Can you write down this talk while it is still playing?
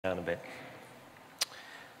Down a bit.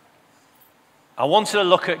 I wanted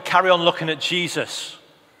to carry on looking at Jesus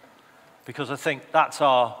because I think that's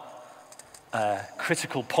our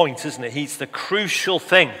critical point, isn't it? He's the crucial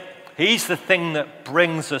thing. He's the thing that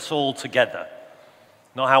brings us all together.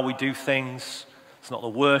 Not how we do things. It's not the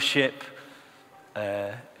worship.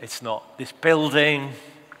 It's not this building.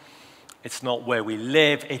 It's not where we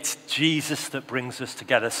live. It's Jesus that brings us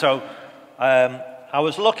together. So I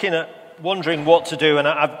was wondering what to do, and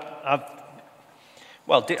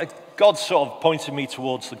God sort of pointed me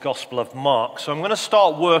towards the Gospel of Mark. So I'm going to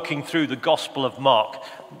start working through the Gospel of Mark.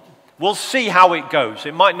 We'll see how it goes.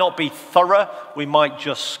 It might not be thorough. We might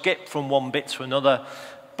just skip from one bit to another.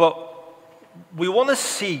 But we want to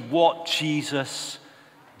see what Jesus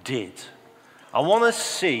did. I want to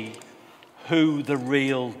see who the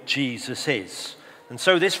real Jesus is. And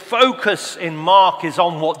so this focus in Mark is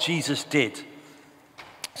on what Jesus did.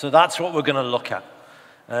 So that's what we're going to look at.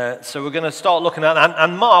 So we're going to start looking at that.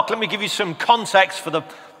 And Mark, let me give you some context for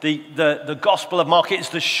the Gospel of Mark. It's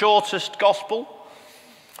the shortest Gospel,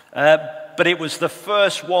 but it was the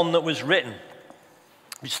first one that was written.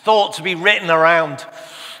 It's thought to be written around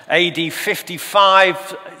AD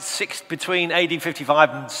 55, between AD 55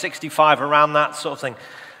 and 65, around that sort of thing.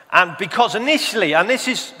 And because initially, and this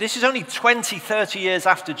is only 20, 30 years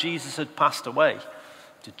after Jesus had passed away,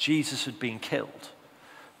 after Jesus had been killed.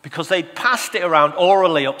 Because they'd passed it around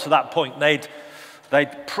orally up to that point. They'd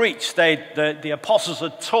preached, the apostles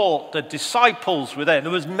had taught, the disciples were there. There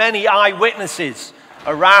was many eyewitnesses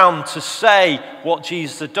around to say what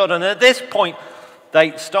Jesus had done. And at this point,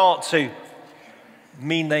 they start to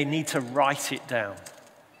mean they need to write it down.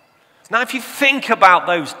 Now, if you think about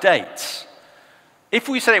those dates, if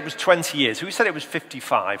we said it was 20 years, if we said it was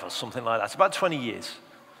 55 or something like that, it's about 20 years.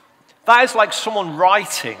 That is like someone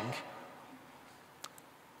writing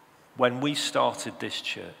when we started this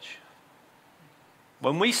church.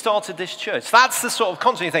 When we started this church, that's the sort of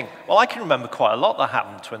concept you think, well, I can remember quite a lot that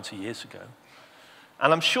happened 20 years ago.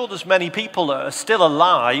 And I'm sure there's many people that are still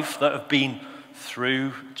alive that have been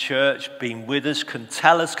through church, been with us, can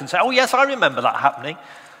say, oh yes, I remember that happening.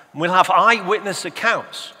 And we'll have eyewitness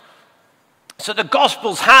accounts. So the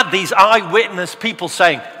Gospels had these eyewitness people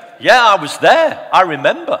saying, yeah, I was there, I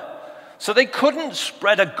remember. So they couldn't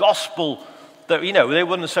spread a gospel that, they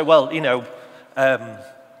wouldn't say, well,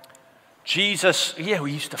 Jesus,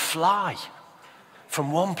 we used to fly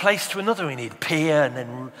from one place to another, and he'd appear, and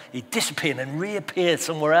then he'd disappear, and then reappear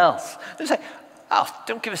somewhere else. They say, oh,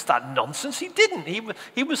 don't give us that nonsense. He didn't.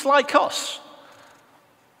 He was like us.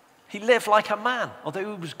 He lived like a man,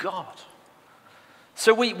 although he was God.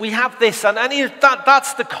 So we have this, and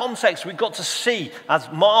that's the context we've got to see as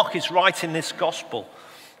Mark is writing this gospel.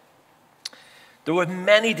 There were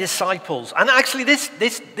many disciples, and actually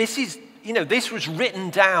this was written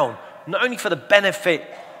down not only for the benefit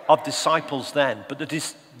of disciples then, but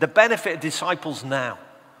the benefit of disciples now.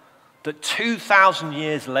 That 2,000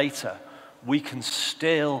 years later, we can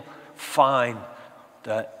still find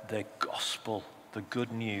the gospel, the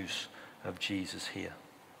good news of Jesus here.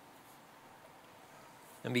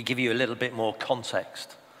 Let me give you a little bit more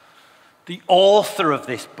context. The author of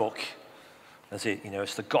this book,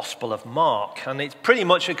 it's the Gospel of Mark, and it's pretty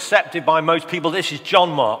much accepted by most people. This is John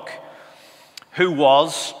Mark, who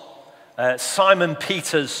was Simon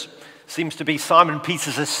Peter's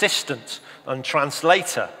assistant and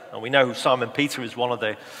translator. And we know who Simon Peter is, one of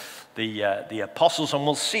the apostles, and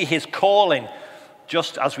we'll see his calling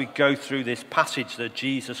just as we go through this passage that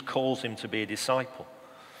Jesus calls him to be a disciple.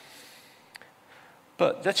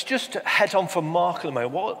 But let's just head on for Mark at the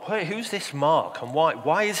moment. Who's this Mark, and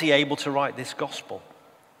why is he able to write this gospel?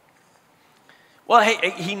 Well,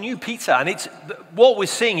 he knew Peter, and what we're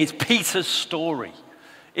seeing is Peter's story.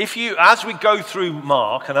 As we go through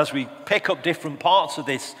Mark, and as we pick up different parts of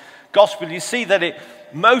this gospel, you see that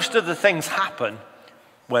most of the things happen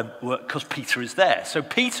because Peter is there. So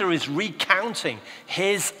Peter is recounting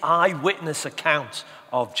his eyewitness account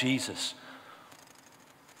of Jesus.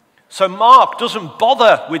 So Mark doesn't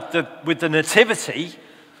bother with the nativity.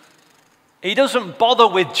 He doesn't bother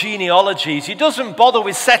with genealogies. He doesn't bother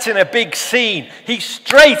with setting a big scene. He's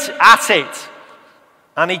straight at it.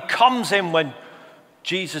 And he comes in when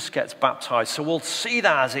Jesus gets baptized. So we'll see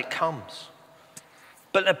that as it comes.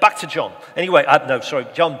 But back to John. Anyway,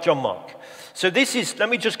 John Mark. So let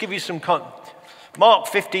me just give you some Mark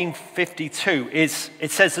 15:52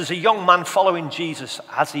 it says there's a young man following Jesus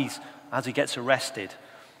as he gets arrested.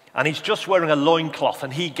 And he's just wearing a loincloth,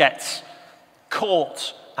 and he gets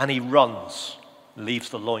caught, and he runs, leaves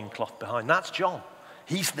the loincloth behind. That's John.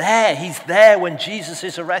 He's there when Jesus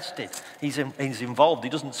is arrested. He's involved. He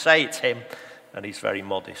doesn't say it's him, and he's very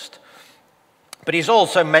modest. But he's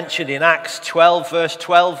also mentioned in Acts 12, verse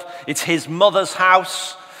 12. It's his mother's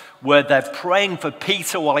house where they're praying for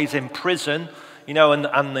Peter while he's in prison. You know,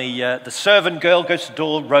 and the servant girl goes to the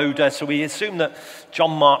door, Rhoda. So we assume that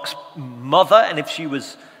John Mark's mother, and if she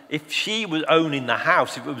was owning the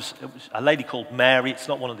house, if it was a lady called Mary, it's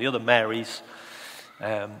not one of the other Marys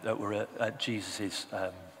that were at Jesus'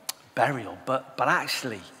 burial, but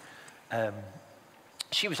actually,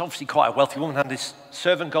 she was obviously quite a wealthy woman, had this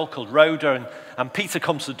servant girl called Rhoda, and Peter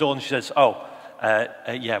comes to the door and she says,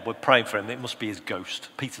 yeah, we're praying for him. It must be his ghost.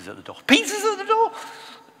 Peter's at the door. Peter's at the door!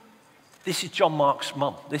 This is John Mark's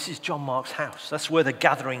mum. This is John Mark's house. That's where they're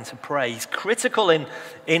gathering to pray. He's critical in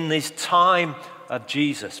this time of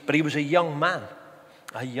Jesus, but he was a young man.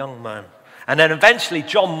 And then eventually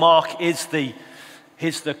John Mark is the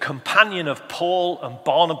companion of Paul and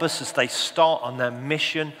Barnabas as they start on their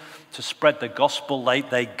mission to spread the gospel.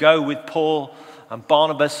 They go with Paul and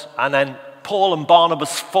Barnabas, and then Paul and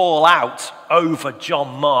Barnabas fall out over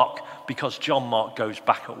John Mark because John Mark goes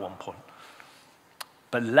back at one point.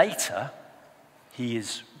 But later, he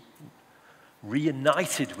is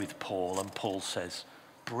reunited with Paul, and Paul says,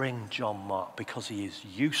 bring John Mark because he is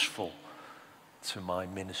useful to my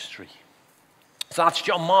ministry. So that's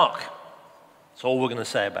John Mark. That's all we're going to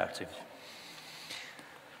say about him.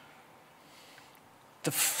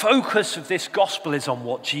 The focus of this gospel is on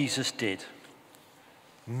what Jesus did.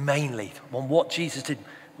 Mainly on what Jesus did.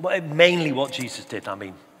 Mainly what Jesus did. I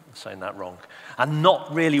mean, I'm saying that wrong. And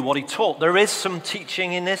not really what he taught. There is some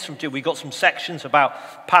teaching in this. We've got some sections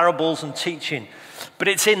about parables and teaching. But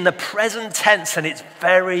it's in the present tense and it's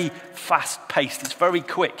very fast-paced. It's very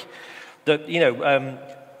quick.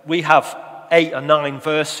 We have 8 or 9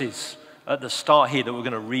 verses at the start here that we're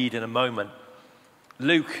going to read in a moment.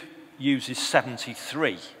 Luke uses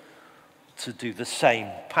 73 to do the same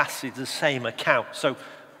passage, the same account. So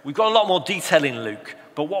we've got a lot more detail in Luke,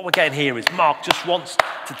 but what we're getting here is Mark just wants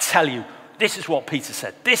to tell you, this is what Peter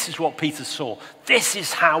said, this is what Peter saw, this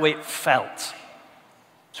is how it felt.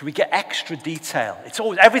 So we get extra detail.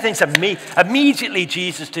 Everything's immediately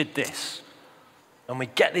Jesus did this. And we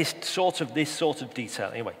get this sort of detail.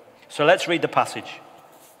 Anyway, so let's read the passage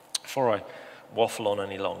before I waffle on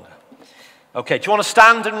any longer. Okay, do you want to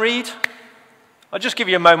stand and read? I'll just give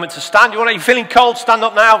you a moment to stand. Are you feeling cold? Stand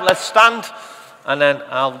up now. Let's stand. And then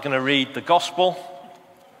I'm going to read the gospel.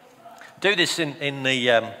 Do this in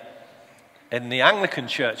the Anglican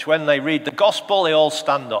church. When they read the gospel, they all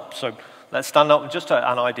stand up. So let's stand up. Just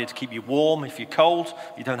an idea to keep you warm. If you're cold,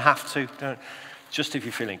 you don't have to. Just if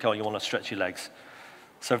you're feeling cold, you want to stretch your legs.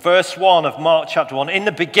 So verse 1 of Mark chapter 1. In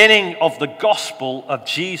the beginning of the gospel of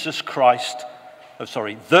Jesus Christ.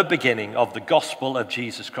 The beginning of the gospel of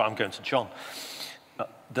Jesus Christ. I'm going to John.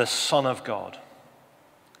 The Son of God.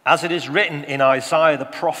 As it is written in Isaiah the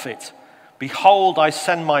prophet, behold, I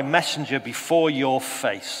send my messenger before your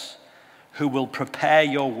face, who will prepare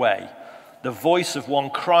your way. The voice of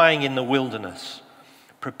one crying in the wilderness,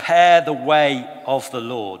 prepare the way of the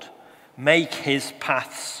Lord, make his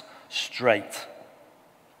paths straight.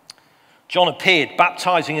 John appeared,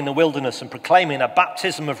 baptizing in the wilderness and proclaiming a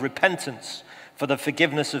baptism of repentance for the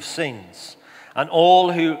forgiveness of sins. And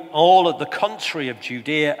all of the country of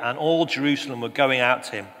Judea and all Jerusalem were going out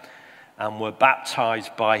to him and were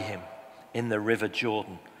baptized by him in the river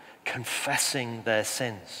Jordan, confessing their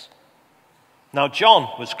sins. Now John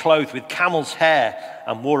was clothed with camel's hair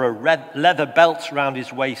and wore a red leather belt around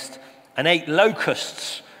his waist and ate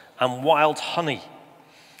locusts and wild honey.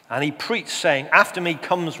 And he preached, saying, after me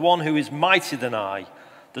comes one who is mightier than I,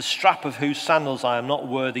 the strap of whose sandals I am not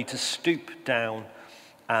worthy to stoop down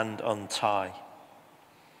and untie.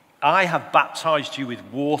 I have baptized you with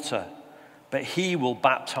water, but he will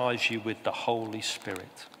baptize you with the Holy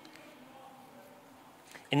Spirit.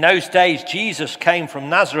 In those days, Jesus came from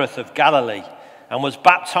Nazareth of Galilee and was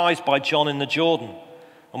baptized by John in the Jordan.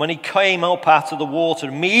 And when he came up out of the water,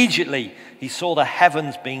 immediately he saw the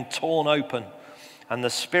heavens being torn open, and the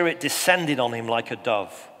Spirit descended on him like a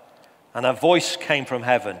dove. And a voice came from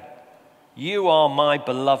heaven, you are my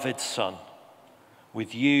beloved Son.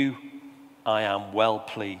 With you I am well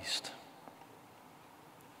pleased.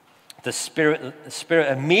 The Spirit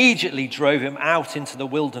immediately drove him out into the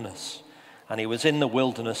wilderness. And he was in the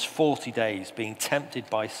wilderness 40 days, being tempted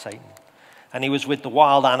by Satan. And he was with the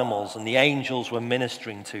wild animals, and the angels were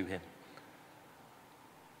ministering to him.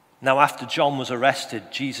 Now after John was arrested,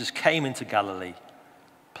 Jesus came into Galilee,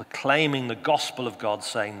 proclaiming the gospel of God,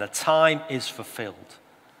 saying, the time is fulfilled,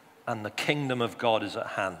 and the kingdom of God is at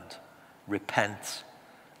hand. Repent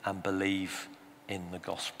and believe in the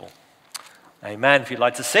gospel. Amen. If you'd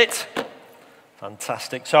like to sit.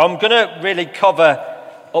 Fantastic. So I'm going to really cover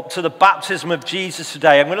up to the baptism of Jesus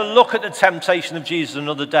today. I'm going to look at the temptation of Jesus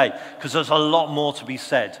another day because there's a lot more to be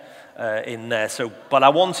said in there. But I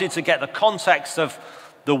wanted to get the context of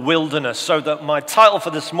the wilderness, so that my title for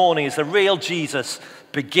this morning is The Real Jesus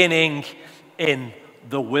Beginning in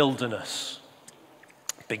the Wilderness.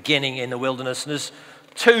 Beginning in the wilderness. And there's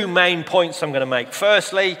two main points I'm going to make.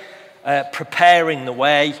 Firstly, preparing the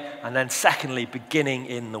way, and then secondly, beginning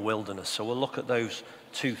in the wilderness. So we'll look at those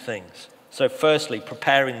two things. So firstly,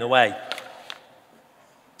 preparing the way.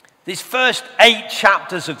 These first 8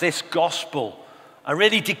 chapters of this gospel are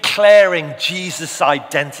really declaring Jesus'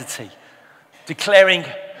 identity, declaring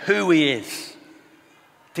who he is,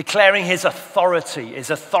 declaring his authority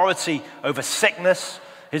over sickness,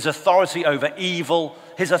 his authority over evil,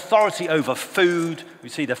 his authority over food. We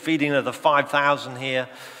see the feeding of the 5,000 here.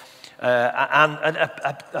 And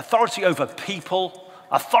authority over people,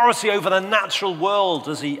 authority over the natural world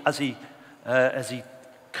as he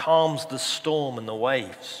calms the storm and the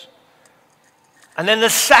waves. And then the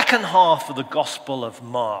second half of the Gospel of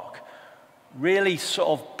Mark really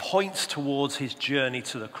sort of points towards his journey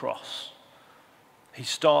to the cross. He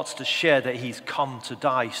starts to share that he's come to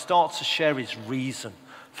die. He starts to share his reason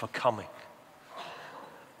for coming.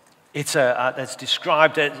 It's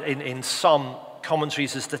described in some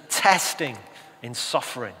commentaries as the testing in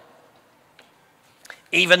suffering.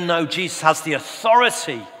 Even though Jesus has the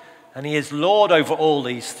authority and he is Lord over all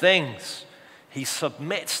these things, he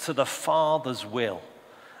submits to the Father's will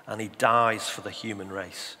and he dies for the human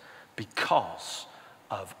race because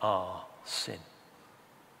of our sin.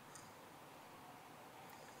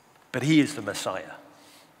 But he is the Messiah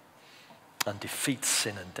and defeats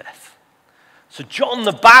sin and death. So John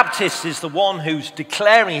the Baptist is the one who's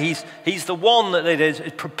declaring, he's the one that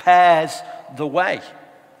it prepares the way.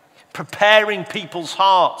 Preparing people's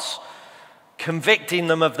hearts, convicting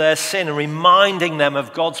them of their sin and reminding them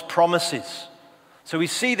of God's promises. So we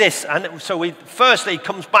see this, and so firstly he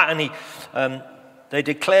comes back and they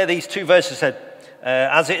declare these 2 verses, said,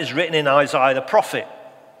 as it is written in Isaiah the prophet.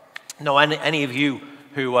 Now any of you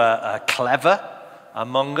who are clever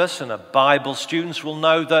among us and are Bible students will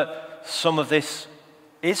know that some of this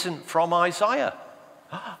isn't from Isaiah.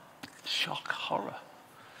 Shock, horror.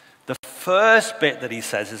 The first bit that he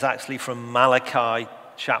says is actually from Malachi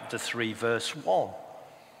chapter 3, verse 1.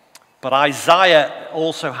 But Isaiah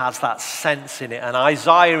also has that sense in it, and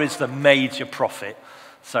Isaiah is the major prophet.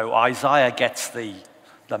 So Isaiah gets the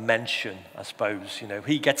mention, I suppose. You know,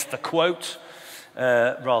 he gets the quote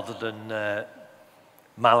rather than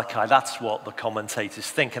Malachi. That's what the commentators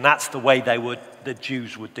think, and that's the way the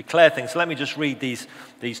Jews would declare things. So let me just read these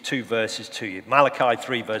 2 verses to you. Malachi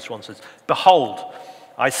 3 verse 1 says, "Behold,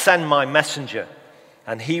 I send my messenger,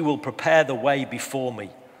 and he will prepare the way before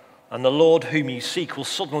me. And the Lord whom you seek will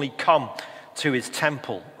suddenly come to his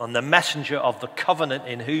temple, and the messenger of the covenant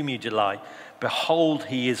in whom you delight. Behold,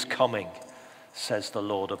 he is coming, says the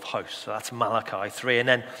Lord of hosts." So that's Malachi 3. And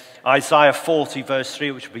then Isaiah 40 verse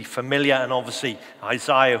 3, which would be familiar, and obviously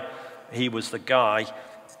Isaiah, he was the guy.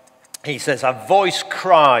 He says, "A voice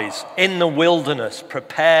cries in the wilderness,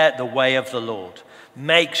 prepare the way of the Lord.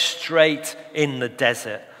 Make straight in the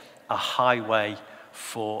desert a highway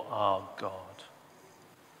for our God."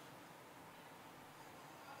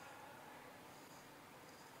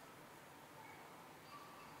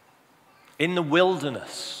 In the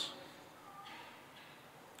wilderness,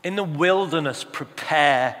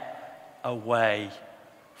 prepare a way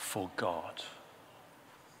for God.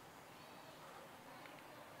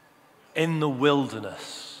 In the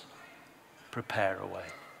wilderness, prepare a way.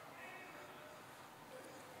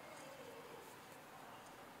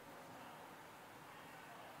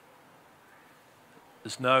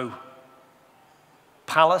 There's no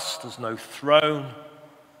palace, there's no throne.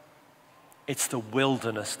 It's the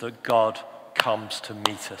wilderness that God comes to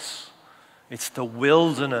meet us. It's the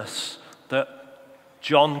wilderness that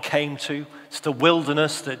John came to. It's the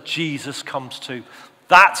wilderness that Jesus comes to.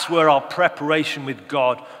 That's where our preparation with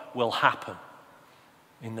God will happen,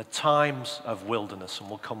 in the times of wilderness, and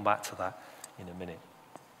we'll come back to that in a minute.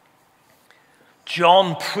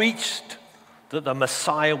 John preached that the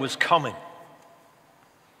Messiah was coming.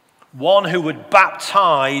 One who would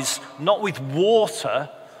baptize not with water,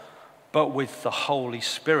 but with the Holy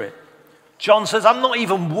Spirit. John says, I'm not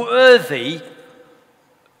even worthy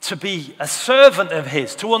to be a servant of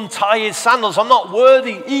his, to untie his sandals. I'm not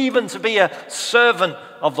worthy even to be a servant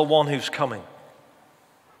of the one who's coming.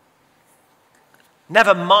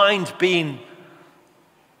 Never mind being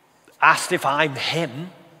asked if I'm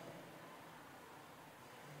him.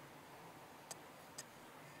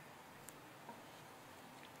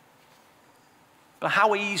 But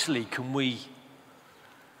how easily can we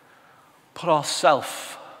put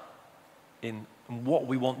ourselves in what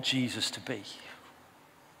we want Jesus to be?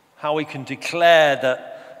 How we can declare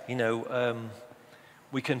that,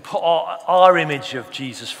 we can put our image of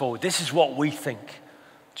Jesus forward. This is what we think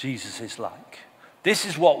Jesus is like. This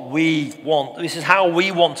is what we want. This is how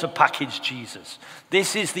we want to package Jesus.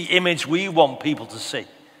 This is the image we want people to see.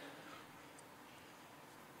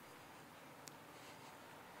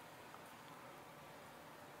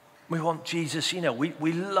 We want Jesus,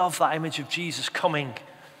 we love that image of Jesus coming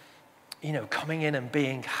in and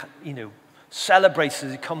being, celebrated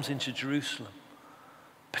as he comes into Jerusalem.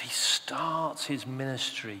 But he starts his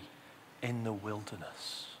ministry in the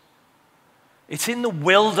wilderness. It's in the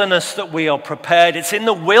wilderness that we are prepared. It's in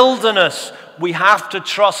the wilderness we have to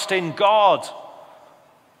trust in God.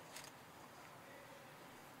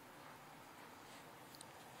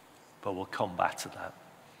 But we'll come back to that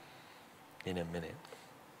in a minute.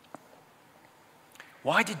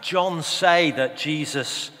 Why did John say that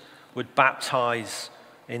Jesus would baptize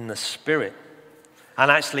in the Spirit? And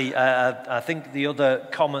actually, I think the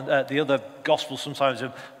other Gospels sometimes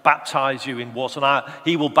baptize you in water, and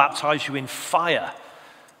he will baptize you in fire.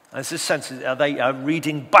 And it's this sense, are they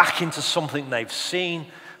reading back into something they've seen?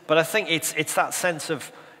 But I think it's that sense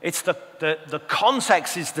of, it's the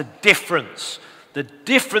context is the difference. The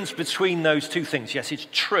difference between those two things. Yes, it's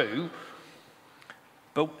true.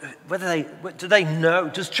 But do they know?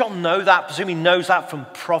 Does John know that? Presume he knows that from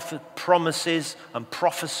promises and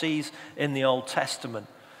prophecies in the Old Testament.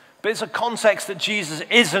 But it's a context that Jesus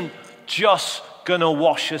isn't just going to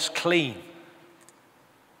wash us clean.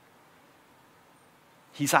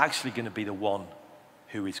 He's actually going to be the one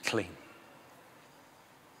who is clean.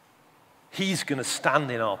 He's going to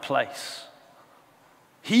stand in our place.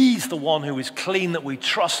 He's the one who is clean that we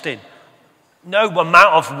trust in. No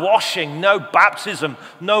amount of washing, no baptism,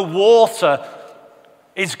 no water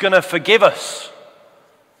is going to forgive us.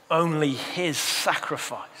 Only his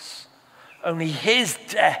sacrifice, only his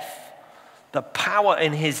death, the power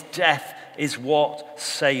in his death is what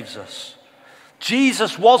saves us.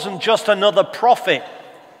 Jesus wasn't just another prophet.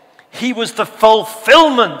 He was the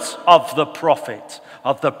fulfillment of the prophet,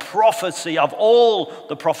 of the prophecy, of all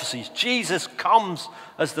the prophecies. Jesus comes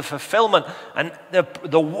as the fulfillment, and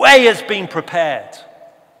the way has been prepared.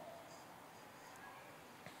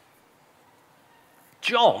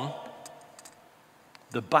 John,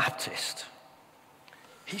 the Baptist,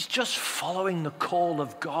 he's just following the call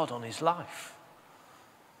of God on his life.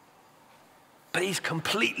 But he's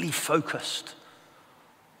completely focused.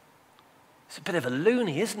 He's a bit of a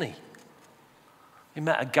loony, isn't he? He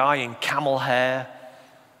met a guy in camel hair,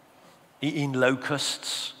 eating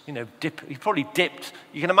locusts. He probably dipped.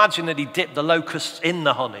 You can imagine that he dipped the locusts in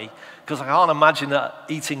the honey, because I can't imagine that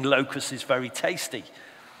eating locusts is very tasty.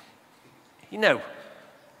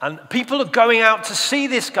 And people are going out to see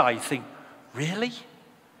this guy. You think, really?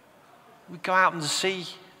 We go out and see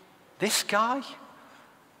this guy?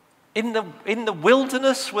 In the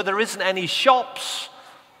wilderness where there isn't any shops?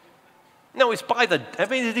 No, it's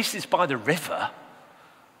this is by the river.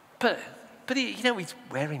 But he's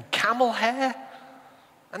wearing camel hair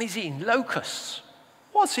and he's eating locusts.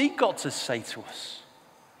 What's he got to say to us?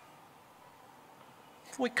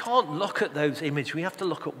 We can't look at those images. We have to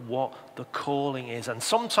look at what the calling is. And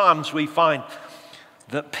sometimes we find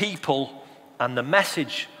that people and the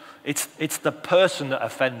message, it's the person that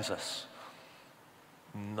offends us.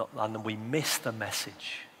 And we miss the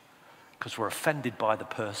message because we're offended by the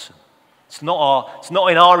person. It's not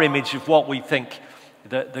in our image of what we think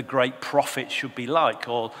the great prophet should be like,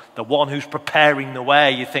 or the one who's preparing the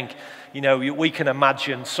way. You think, we can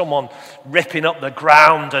imagine someone ripping up the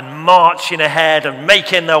ground and marching ahead and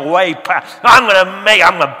making their way past. I'm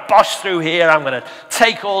going to bosh through here. I'm going to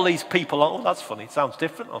take all these people on. Oh, that's funny. It sounds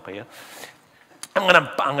different up here. I'm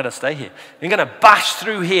going to stay here. I'm going to bash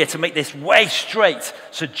through here to make this way straight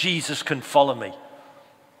so Jesus can follow me.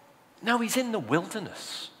 No, he's in the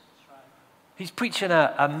wilderness. He's preaching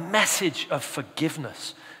a message of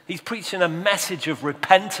forgiveness. He's preaching a message of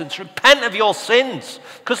repentance. Repent of your sins,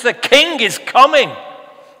 because the king is coming.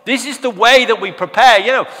 This is the way that we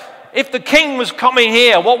prepare. If the king was coming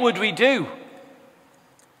here, what would we do?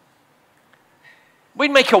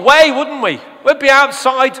 We'd make a way, wouldn't we? We'd be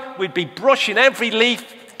outside, we'd be brushing every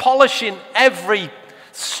leaf, polishing every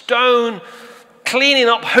stone, cleaning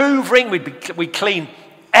up, hoovering. We'd clean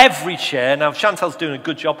every chair. Now, Chantal's doing a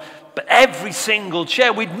good job. But every single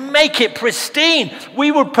chair, we'd make it pristine. We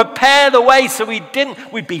would prepare the way so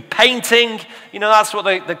we'd be painting. That's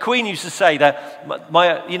what the Queen used to say, that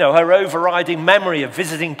her overriding memory of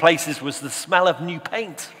visiting places was the smell of new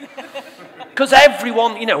paint. Because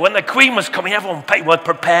everyone, when the Queen was coming, everyone were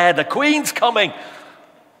prepared. The Queen's coming.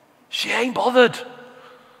 She ain't bothered.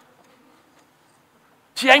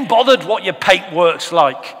 She ain't bothered what your paintwork's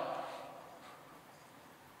like.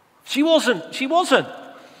 She wasn't.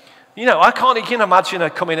 I can't imagine her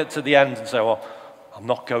coming up to the end and say, well, I'm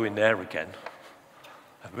not going there again.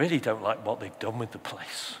 I really don't like what they've done with the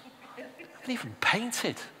place. They haven't even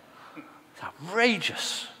painted. It's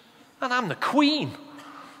outrageous. And I'm the Queen.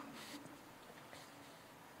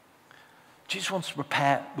 Jesus wants to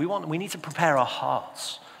prepare, we need to prepare our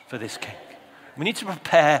hearts for this King. We need to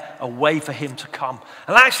prepare a way for him to come.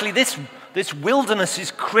 And actually this wilderness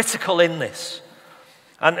is critical in this.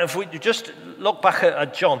 And if we just look back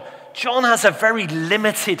at John, John has a very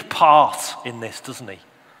limited part in this, doesn't he?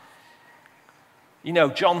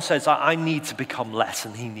 John says, I need to become less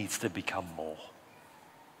and he needs to become more.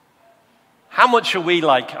 How much are we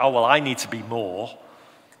like, oh, well, I need to be more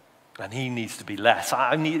and he needs to be less.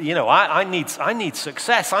 I need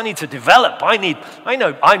success. I need to develop. I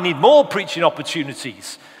need more preaching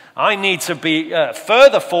opportunities. I need to be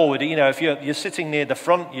further forward. If you're sitting near the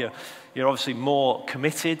front, you're obviously more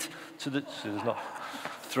committed to the. So there's not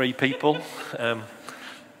 3 people.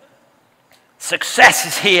 Success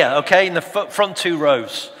is here, okay, in the front 2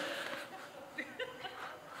 rows.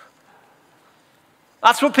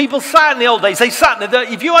 That's what people sat in the old days. They sat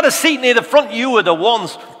if you had a seat near the front, you were the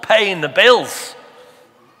ones paying the bills.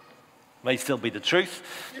 May still be the truth.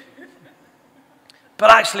 But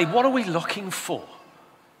actually, what are we looking for?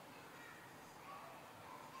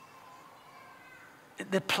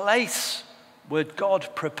 The place where God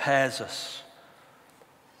prepares us.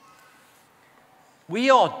 We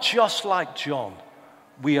are just like John.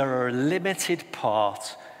 We are a limited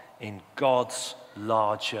part in God's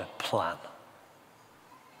larger plan.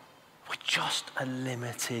 We're just a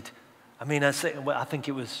limited. I think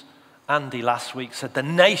it was Andy last week said the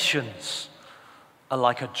nations are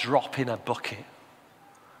like a drop in a bucket.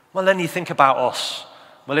 Well, then you think about us.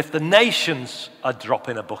 Well, if the nations are a drop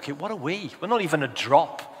in a bucket, what are we? We're not even a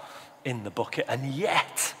drop in the bucket. And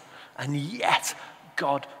yet,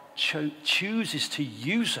 God chooses to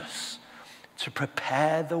use us to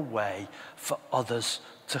prepare the way for others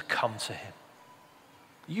to come to him.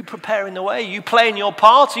 Are you preparing the way? Are you playing your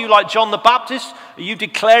part? Are you like John the Baptist? Are you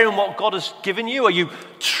declaring what God has given you? Are you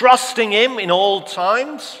trusting him in all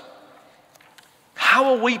times?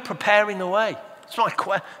 How are we preparing the way? It's my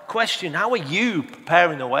question. How are you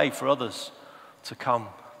preparing the way for others to come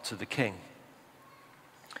to the King?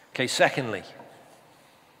 Okay, secondly,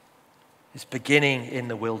 it's beginning in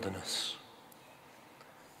the wilderness.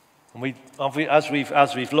 And as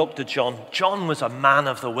we've looked at John, John was a man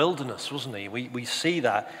of the wilderness, wasn't he? We see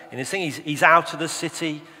that in his thing. He's out of the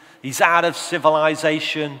city. He's out of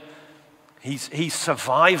civilization. He's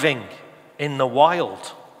surviving in the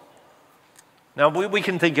wild. Now, we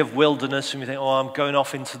can think of wilderness and we think, oh, I'm going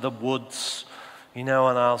off into the woods, and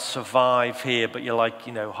I'll survive here. But you're like,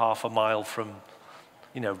 half a mile from,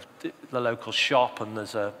 the local shop, and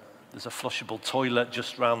there's a flushable toilet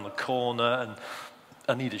just round the corner, and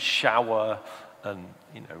I need a shower, and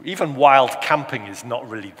even wild camping is not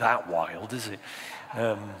really that wild, is it?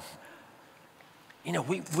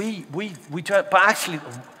 We don't. But actually,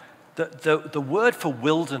 the word for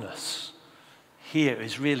wilderness here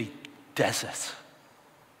is really desert,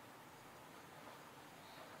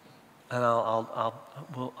 and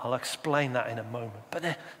I'll explain that in a moment. But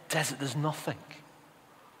the desert, there's nothing.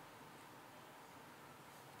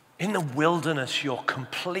 In the wilderness, you're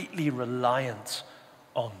completely reliant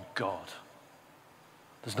on God.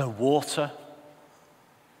 There's no water.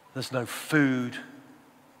 There's no food.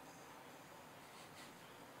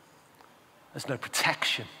 There's no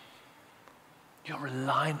protection. You're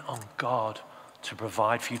reliant on God to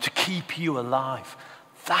provide for you, to keep you alive.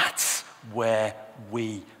 That's where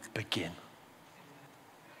we begin.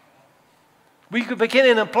 We could begin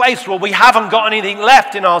in a place where we haven't got anything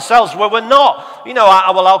left in ourselves, where we're not,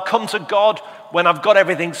 I'll come to God when I've got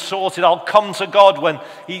everything sorted. I'll come to God when,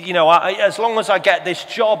 as long as I get this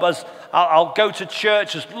job, I'll go to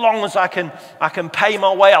church. As long as I can pay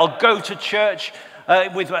my way, I'll go to church.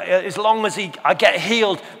 As long as I get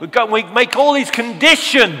healed, we make all these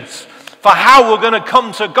conditions for how we're going to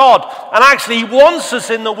come to God. And actually, he wants us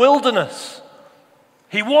in the wilderness.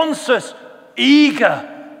 He wants us eager.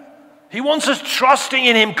 He wants us trusting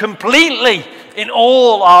in him completely in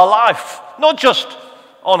all our life, not just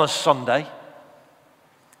on a Sunday.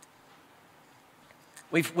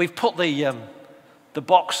 We've put the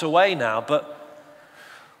box away now, but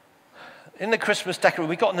in the Christmas decoration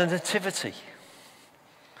we've got the nativity,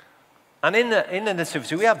 and in the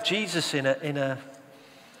nativity we have Jesus in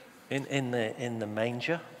in the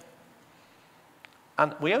manger.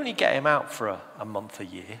 And we only get him out for a month a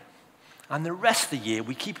year. And the rest of the year,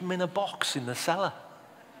 we keep him in a box in the cellar.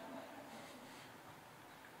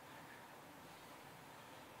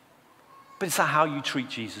 But is that how you treat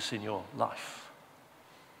Jesus in your life?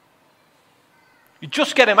 You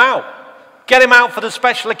just get him out. Get him out for the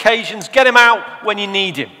special occasions. Get him out when you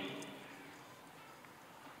need him.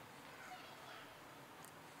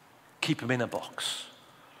 Keep him in a box.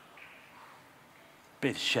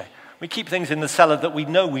 Bit of shame. We keep things in the cellar that we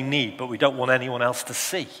know we need, but we don't want anyone else to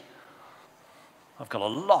see. I've got a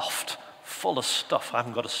loft full of stuff. I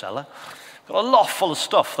haven't got a cellar. I've got a loft full of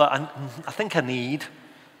stuff that I think I need.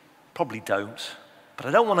 Probably don't. But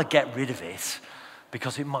I don't want to get rid of it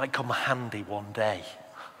because it might come handy one day.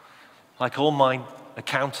 Like all my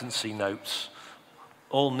accountancy notes,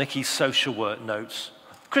 all Nikki's social work notes.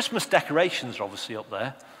 Christmas decorations are obviously up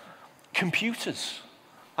there. Computers.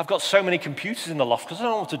 I've got so many computers in the loft because I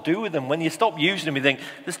don't know what to do with them. When you stop using them, you think,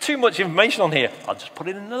 there's too much information on here. I'll just put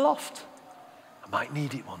it in the loft. I might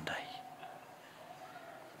need it one day.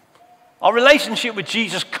 Our relationship with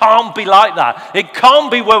Jesus can't be like that. It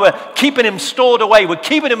can't be where we're keeping him stored away. We're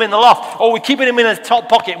keeping him in the loft, or we're keeping him in a top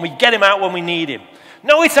pocket and we get him out when we need him.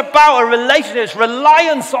 No, it's about a relationship. It's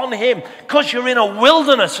reliance on him because you're in a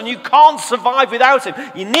wilderness and you can't survive without him.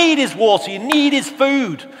 You need his water. You need his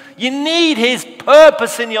food. You need his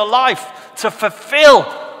purpose in your life to fulfill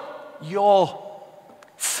yourself.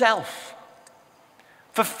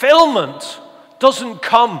 Fulfillment doesn't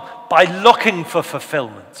come by looking for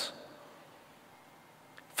fulfillment.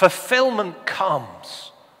 Fulfillment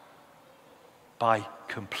comes by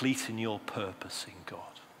completing your purpose in God.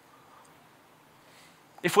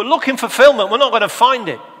 If we're looking for fulfillment, we're not going to find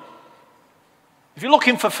it. If you're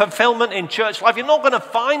looking for fulfillment in church life, you're not going to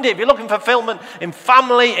find it. If you're looking for fulfillment in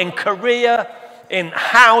family, in career, in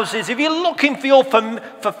houses, if you're looking for your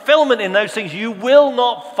fulfillment in those things, you will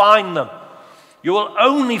not find them. You will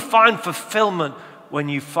only find fulfillment when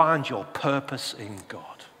you find your purpose in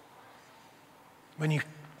God. When you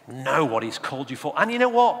know what he's called you for. And you know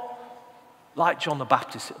what? Like John the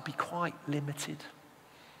Baptist, it'll be quite limited.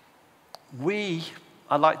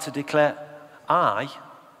 I like to declare,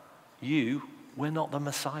 we're not the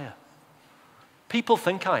Messiah. People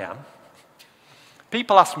think I am.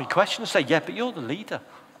 People ask me questions, say, yeah, but you're the leader.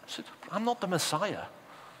 I said, I'm not the Messiah.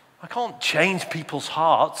 I can't change people's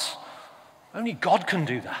hearts. Only God can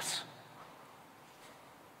do that.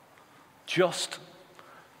 Just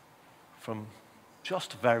a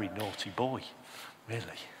very naughty boy, really.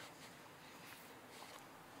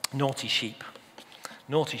 Naughty sheep.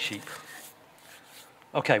 Naughty sheep.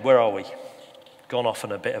 Okay, where are we? Gone off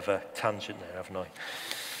on a bit of a tangent there, haven't I?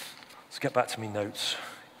 Let's get back to my notes.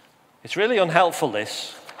 It's really unhelpful,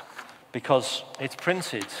 this, because it's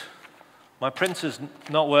printed. My printer's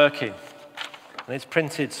not working. And it's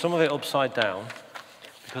printed some of it upside down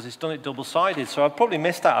because it's done it double-sided. So I've probably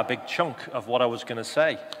missed out a big chunk of what I was going to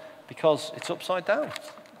say because it's upside down.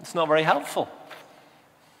 It's not very helpful.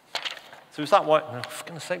 So is that why? No, for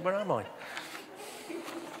goodness sake, where am I?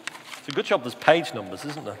 It's a good job there's page numbers,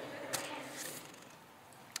 isn't there?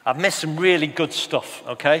 I've missed some really good stuff,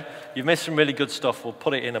 okay? You've missed some really good stuff. We'll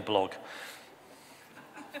put it in a blog.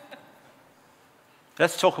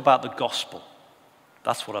 Let's talk about the gospel.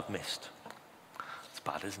 That's what I've missed. It's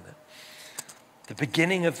bad, isn't it? The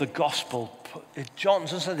beginning of the gospel, John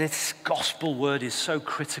says this gospel word is so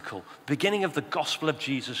critical. Beginning of the gospel of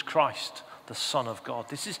Jesus Christ, the Son of God.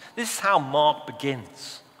 This is how Mark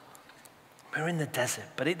begins. We're in the desert,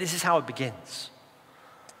 but this is how it begins.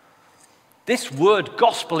 This word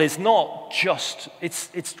gospel is not just,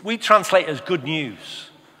 we translate it as good news.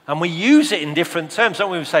 And we use it in different terms,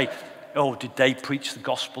 don't we? We say, oh, did they preach the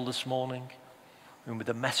gospel this morning? And with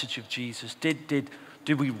the message of Jesus, did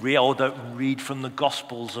we read from the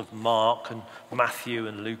gospels of Mark and Matthew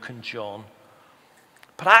and Luke and John?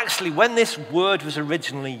 But actually, when this word was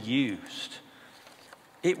originally used,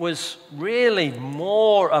 it was really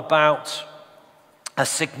more about a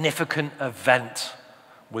significant event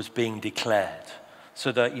was being declared.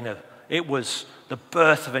 So that, it was the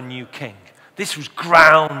birth of a new king. This was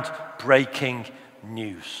groundbreaking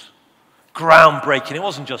news. Groundbreaking. It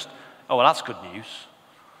wasn't just, oh, well, that's good news.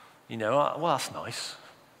 Well, that's nice.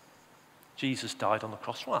 Jesus died on the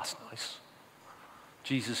cross. Well, that's nice.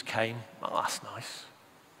 Jesus came. Well, that's nice.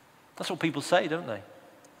 That's what people say, don't they?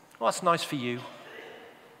 Well, that's nice for you.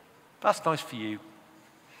 That's nice for you.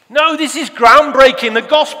 No, this is groundbreaking. The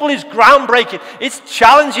gospel is groundbreaking. It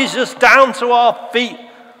challenges us down to our feet,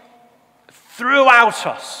 throughout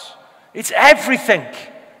us. It's everything.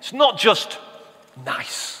 It's not just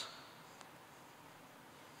nice.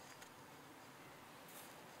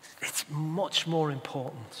 It's much more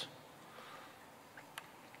important.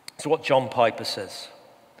 It's what John Piper says.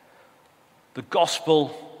 The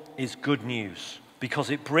gospel is good news because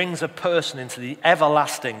it brings a person into the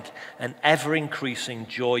everlasting and ever-increasing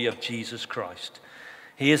joy of Jesus Christ.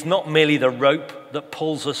 He is not merely the rope that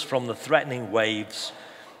pulls us from the threatening waves.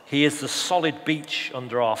 He is the solid beach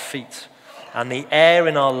under our feet and the air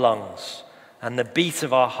in our lungs and the beat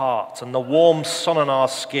of our heart and the warm sun on our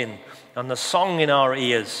skin and the song in our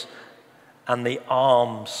ears and the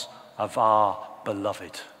arms of our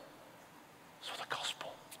beloved. So the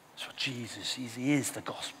gospel. So Jesus, he is the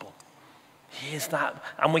gospel. He is that.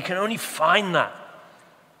 And we can only find that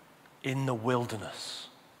in the wilderness,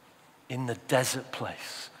 in the desert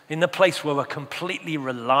place, in the place where we're completely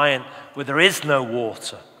reliant, where there is no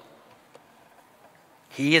water.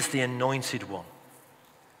 He is the anointed one.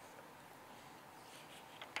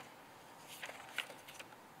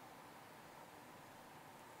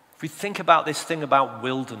 If we think about this thing about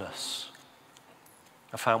wilderness,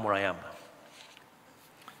 I found where I am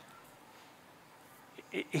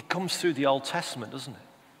now. It comes through the Old Testament, doesn't it?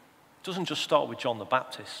 It doesn't just start with John the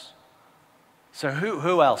Baptist. So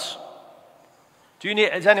who else?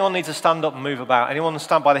 Does anyone need to stand up and move about? Anyone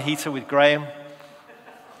stand by the heater with Graham?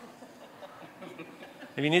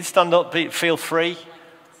 If you need to stand up, feel free.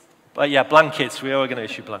 But yeah, blankets. We are going to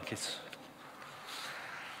issue blankets.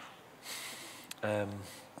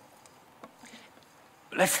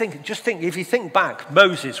 Let's think. If you think back,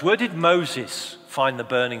 Moses. Where did Moses find the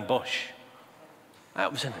burning bush?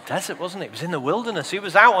 That was in the desert, wasn't it? It was in the wilderness. He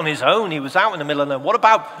was out on his own. He was out in the middle of nowhere. What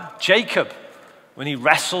about Jacob? When he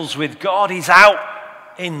wrestles with God, he's out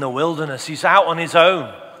in the wilderness. He's out on his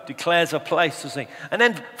own. Declares a place, doesn't he? And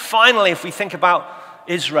then finally, if we think about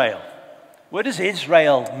Israel, where does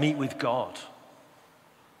Israel meet with God?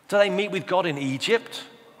 Do they meet with God in Egypt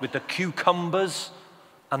with the cucumbers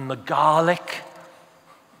and the garlic?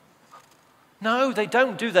 No, they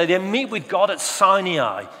don't do that. They meet with God at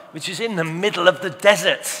Sinai, which is in the middle of the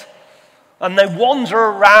desert. And they wander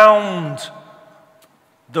around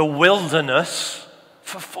the wilderness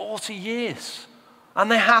for 40 years.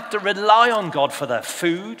 And they have to rely on God for their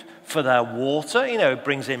food, for their water. You know, it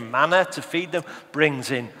brings in manna to feed them,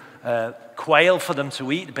 brings in quail for them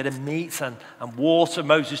to eat, a bit of meat and water.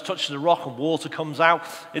 Moses touches the rock and water comes out.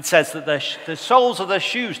 It says that the soles of their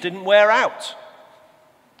shoes didn't wear out.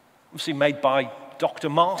 Obviously made by Dr.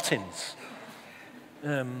 Martens.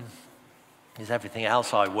 Is everything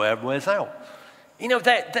else I wear wears out. You know,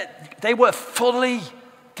 they were fully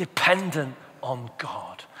dependent on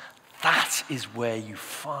God. That is where you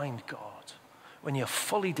find God, when you're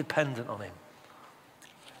fully dependent on him.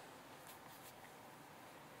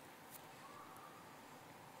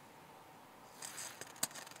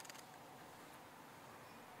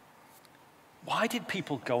 Why did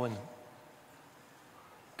people go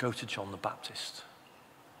to John the Baptist?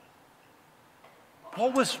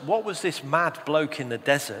 What was this mad bloke in the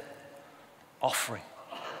desert offering?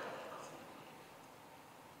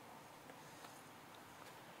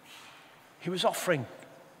 He was offering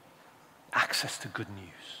access to good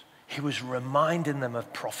news. He was reminding them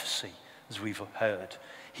of prophecy, as we've heard.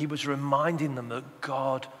 He was reminding them that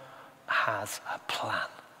God has a plan.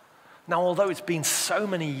 Now, although it's been so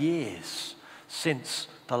many years since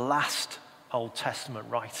the last Old Testament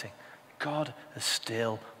writing, God is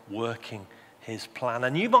still working his plan.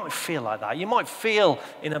 And you might feel like that. You might feel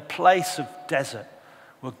in a place of desert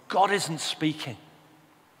where God isn't speaking,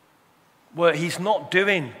 where he's not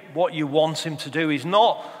doing what you want him to do. He's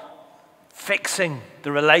not fixing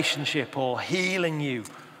the relationship or healing you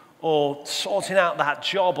or sorting out that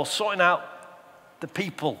job or sorting out the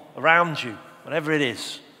people around you, whatever it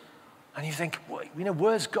is. And you think, you know,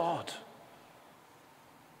 where's God?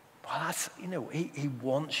 Well, that's, you know, he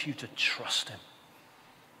wants you to trust him.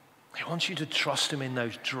 He wants you to trust him in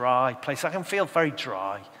those dry places. I can feel very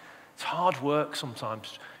dry. It's hard work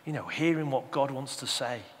sometimes, you know, hearing what God wants to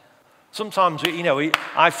say. Sometimes, you know,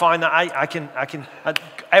 I find that I can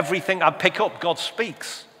everything I pick up, God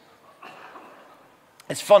speaks.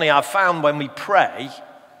 It's funny, I've found when we pray,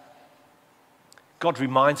 God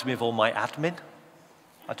reminds me of all my admin.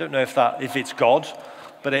 I don't know if it's God,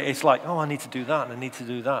 but it's like, oh, I need to do that and I need to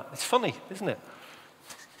do that. It's funny, isn't it?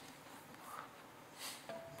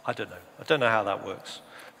 I don't know. I don't know how that works.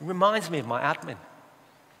 It reminds me of my admin.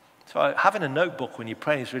 So having a notebook when you're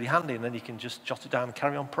praying is really handy, and then you can just jot it down and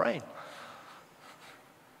carry on praying.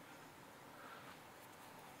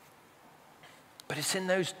 But it's in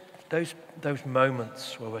those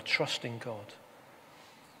moments where we're trusting God,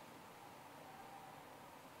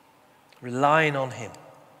 relying on him.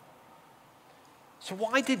 So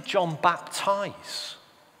why did John baptize?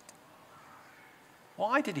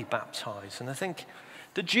 Why did he baptize? And I think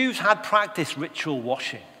the Jews had practiced ritual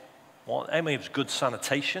washing. Well, I mean, it was good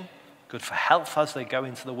sanitation, good for health as they go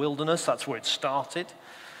into the wilderness. That's where it started.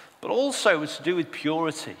 But also it was to do with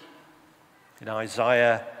purity. In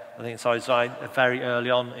Isaiah, I think it's Isaiah, very early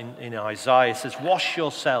on in Isaiah, it says, wash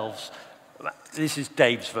yourselves. This is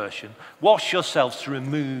Dave's version. Wash yourselves to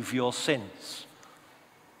remove your sins.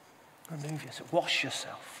 Remove yourself. Wash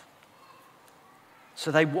yourself. So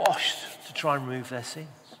they washed to try and remove their sins.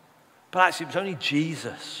 But actually, it was only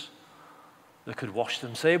Jesus that could wash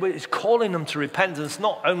them. So it's calling them to repentance,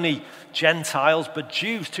 not only Gentiles, but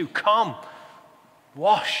Jews too. Come,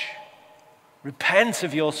 wash, repent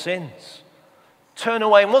of your sins. Turn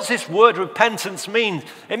away. And what's this word repentance mean?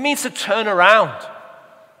 It means to turn around.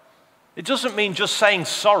 It doesn't mean just saying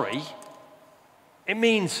sorry. It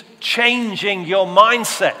means changing your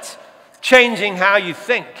mindset, changing how you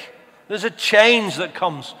think. There's a change that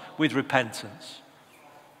comes with repentance.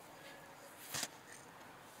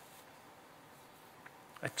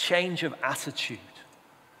 A change of attitude,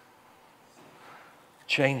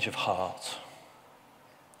 change of heart,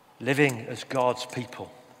 living as God's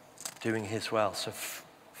people, doing his will. So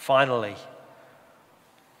finally,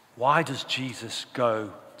 why does Jesus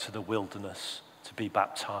go to the wilderness to be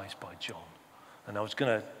baptized by John? And I was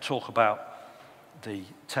going to talk about the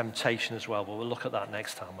temptation as well, but we'll look at that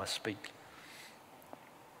next time I speak.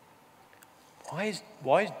 Why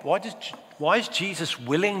is Jesus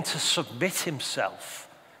willing to submit himself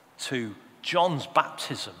to John's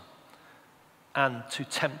baptism and to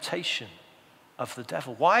temptation of the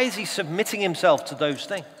devil? Why is he submitting himself to those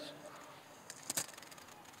things?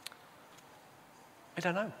 I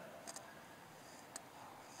don't know.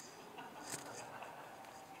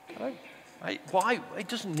 Why? He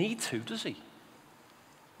doesn't need to, does he?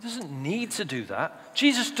 He doesn't need to do that.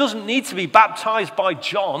 Jesus doesn't need to be baptized by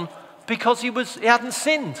John because he hadn't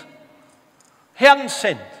sinned. He hadn't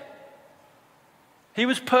sinned. He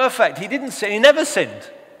was perfect. He didn't sin. He never sinned.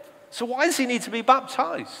 So why does he need to be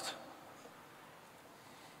baptized?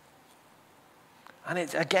 And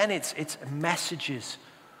it's messages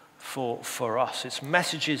for us. It's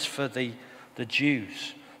messages for the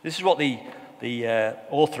Jews. This is what the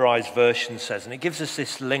authorized version says, and it gives us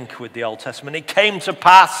this link with the Old Testament. It came to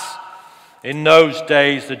pass in those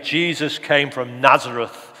days that Jesus came from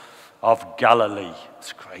Nazareth of Galilee.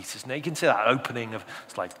 It's great, isn't it? You can see that opening of,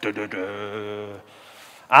 it's like, da-da-da.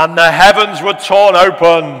 And the heavens were torn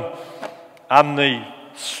open, and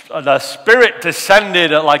the Spirit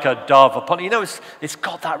descended like a dove upon it. You know, it's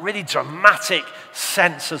got that really dramatic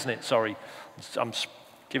sense, hasn't it? Sorry, I'm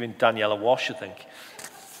giving Danielle a wash, I think.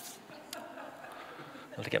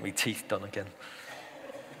 To get my teeth done again.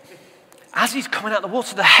 As he's coming out of the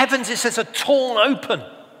water, the heavens, it says, are torn open.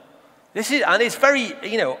 And it's very,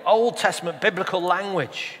 Old Testament biblical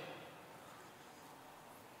language.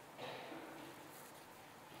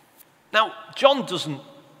 Now,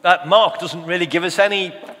 Mark doesn't really give us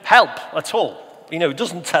any help at all.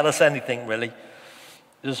 Doesn't tell us anything really,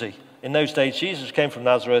 does he? In those days, Jesus came from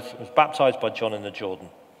Nazareth, was baptized by John in the Jordan.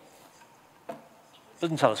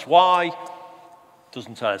 Doesn't tell us why.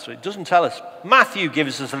 Doesn't tell us. So it doesn't tell us. Matthew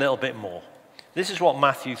gives us a little bit more. This is what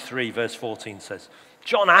Matthew 3, verse 14 says.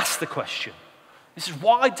 John asked the question. This is,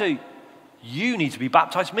 why do you need to be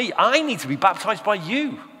baptized? Me, I need to be baptized by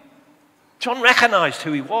you. John recognized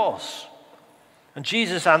who he was. And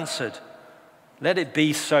Jesus answered, let it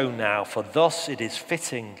be so now, for thus it is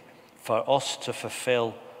fitting for us to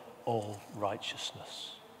fulfill all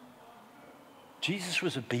righteousness. Jesus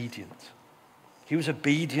was obedient. He was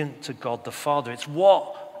obedient to God the Father. It's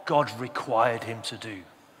what God required him to do.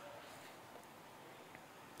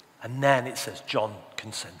 And then it says John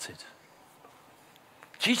consented.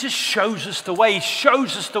 Jesus shows us the way. He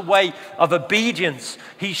shows us the way of obedience.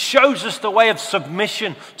 He shows us the way of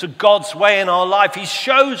submission to God's way in our life. He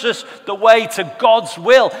shows us the way to God's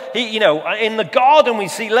will. In the garden we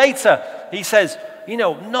see later, he says,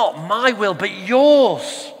 not my will, but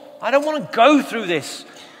yours. I don't want to go through this.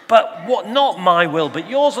 But not my will, but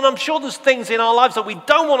yours. And I'm sure there's things in our lives that we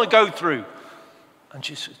don't want to go through. And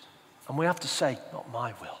we have to say, not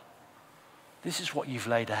my will. This is what you've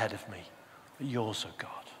laid ahead of me. But yours, oh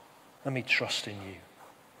God. Let me trust in you.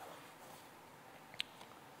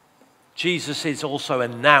 Jesus is also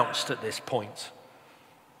announced at this point.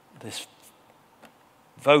 This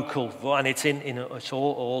vocal, and it's in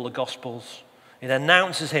all the Gospels. It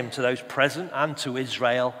announces him to those present and to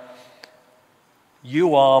Israel.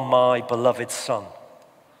 You are my beloved Son.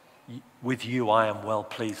 With you I am well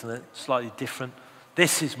pleased. And it's slightly different.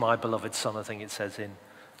 This is my beloved Son, I think it says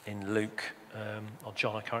in Luke or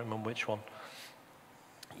John, I can't remember which one.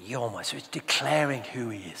 You're my son. It's declaring who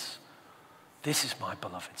he is. This is my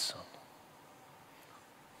beloved son.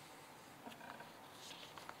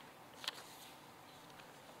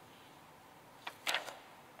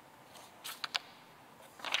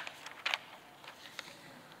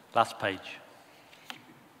 Last page.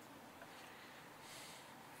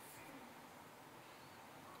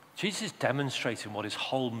 Jesus is demonstrating what his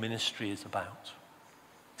whole ministry is about.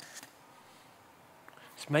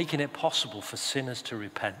 It's making it possible for sinners to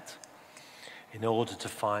repent in order to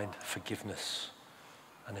find forgiveness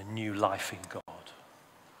and a new life in God.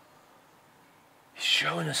 He's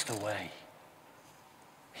showing us the way.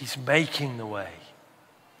 He's making the way.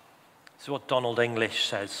 This is what Donald English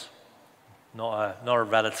says. Not a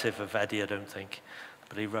relative of Eddie, I don't think,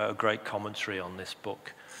 but he wrote a great commentary on this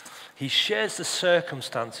book. He shares the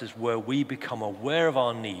circumstances where we become aware of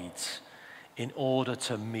our needs in order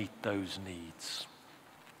to meet those needs.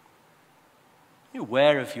 You're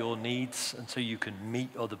aware of your needs until you can meet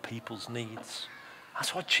other people's needs.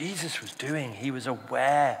 That's what Jesus was doing. He was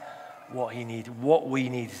aware what he needed, what we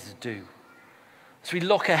needed to do. As we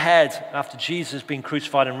look ahead after Jesus has been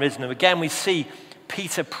crucified and risen, and again we see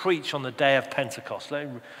Peter preach on the day of Pentecost.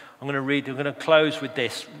 I'm going to close with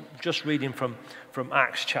this, just reading from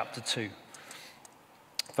Acts chapter 2,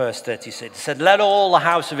 verse 36. It said, "Let all the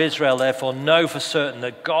house of Israel therefore know for certain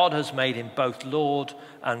that God has made him both Lord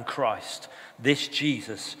and Christ, this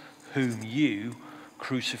Jesus whom you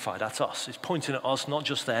crucified." That's us. It's pointing at us, not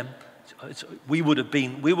just them. We would have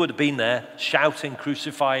been there shouting,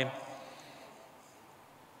 "Crucify him."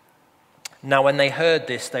 Now when they heard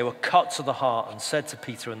this, they were cut to the heart and said to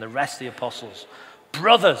Peter and the rest of the apostles,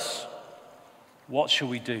 "Brothers, what shall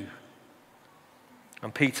we do?"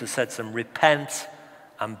 And Peter said to them, "Repent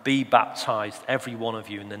and be baptized, every one of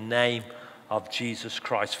you, in the name of Jesus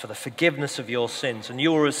Christ, for the forgiveness of your sins, and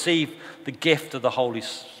you will receive the gift of the Holy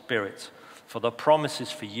Spirit. For the promise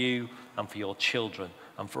is for you and for your children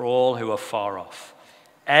and for all who are far off,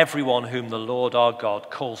 everyone whom the Lord our God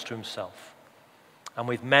calls to himself." And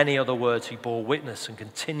with many other words he bore witness and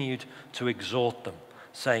continued to exhort them,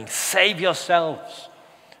 saying, "Save yourselves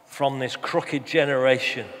from this crooked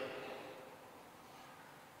generation."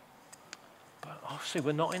 But obviously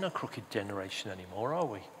we're not in a crooked generation anymore, are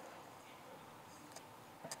we?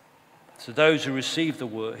 So those who received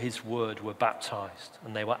his word were baptized,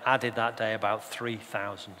 and they were added that day about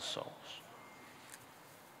 3,000 souls.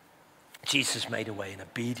 Jesus made a way in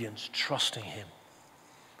obedience, trusting him,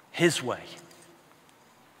 his way,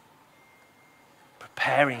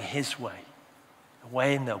 preparing his way, a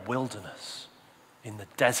way in the wilderness, in the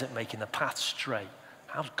desert, making the path straight.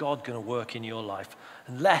 How's God going to work in your life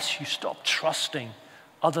unless you stop trusting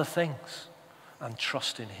other things and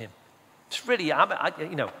trust in him? It's really,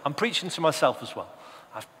 I'm preaching to myself as well.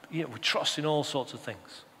 We trust in all sorts of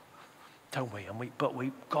things, don't we?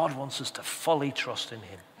 God wants us to fully trust in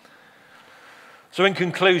him. So in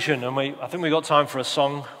conclusion, I think we've got time for a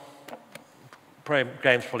song.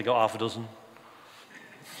 Graham's probably got half a dozen.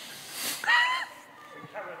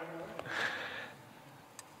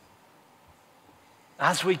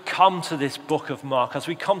 As we come to this book of Mark, as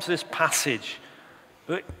we come to this passage,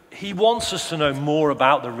 he wants us to know more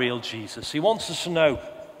about the real Jesus. He wants us to know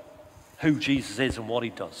who Jesus is and what he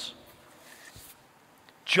does.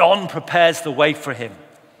 John prepares the way for him,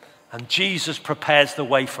 and Jesus prepares the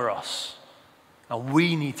way for us. And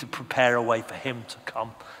we need to prepare a way for him to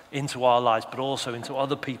come into our lives, but also into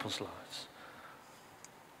other people's lives.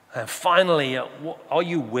 And finally, are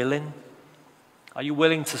you willing? Are you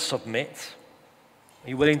willing to submit? Are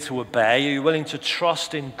you willing to obey? Are you willing to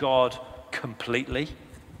trust in God completely?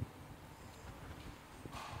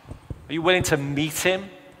 Are you willing to meet him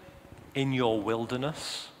in your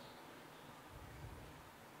wilderness?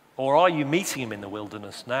 Or are you meeting him in the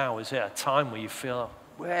wilderness now? Is it a time where you feel,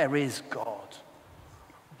 where is God?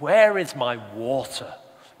 Where is my water?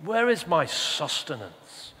 Where is my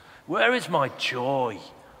sustenance? Where is my joy?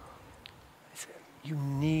 You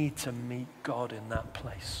need to meet God in that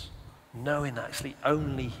place, knowing that actually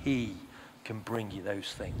only he can bring you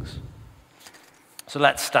those things. So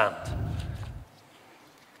let's stand.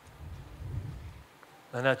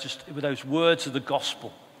 And just with those words of the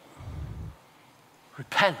gospel,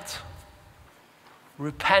 repent.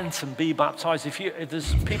 Repent and be baptized. If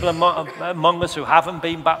there's people among us who haven't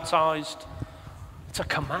been baptized, it's a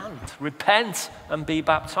command. Repent and be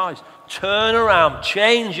baptized. Turn around,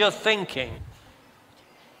 change your thinking.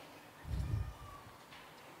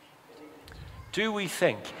 Do we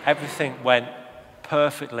think everything went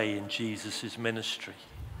perfectly in Jesus' ministry?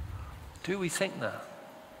 Do we think that?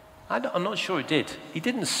 I'm not sure it did. He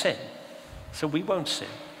didn't sin, so we won't sin.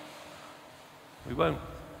 We won't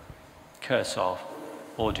curse our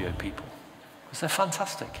audio people, because they're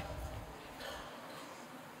fantastic.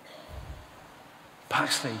 But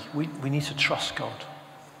actually, we need to trust God.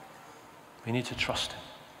 We need to trust him.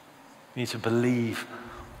 We need to believe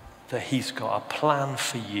that he's got a plan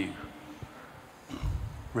for you.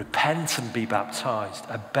 Repent and be baptized.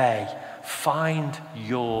 Obey. Find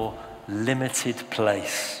your limited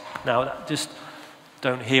place. Now, just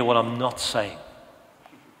don't hear what I'm not saying.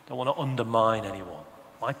 Don't want to undermine anyone.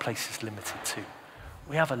 My place is limited too.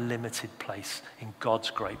 We have a limited place in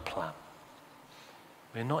God's great plan.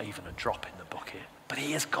 We're not even a drop in the bucket, but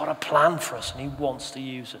he has got a plan for us and he wants to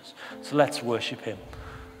use us. So let's worship him.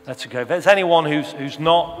 Let's go. If there's anyone who's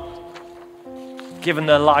not given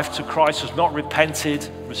their life to Christ, has not repented,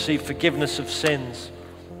 received forgiveness of sins,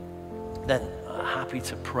 then I'm happy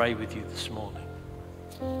to pray with you this morning.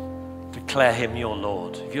 Declare him your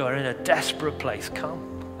Lord. If you are in a desperate place,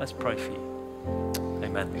 come. Let's pray for you.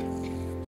 Amen.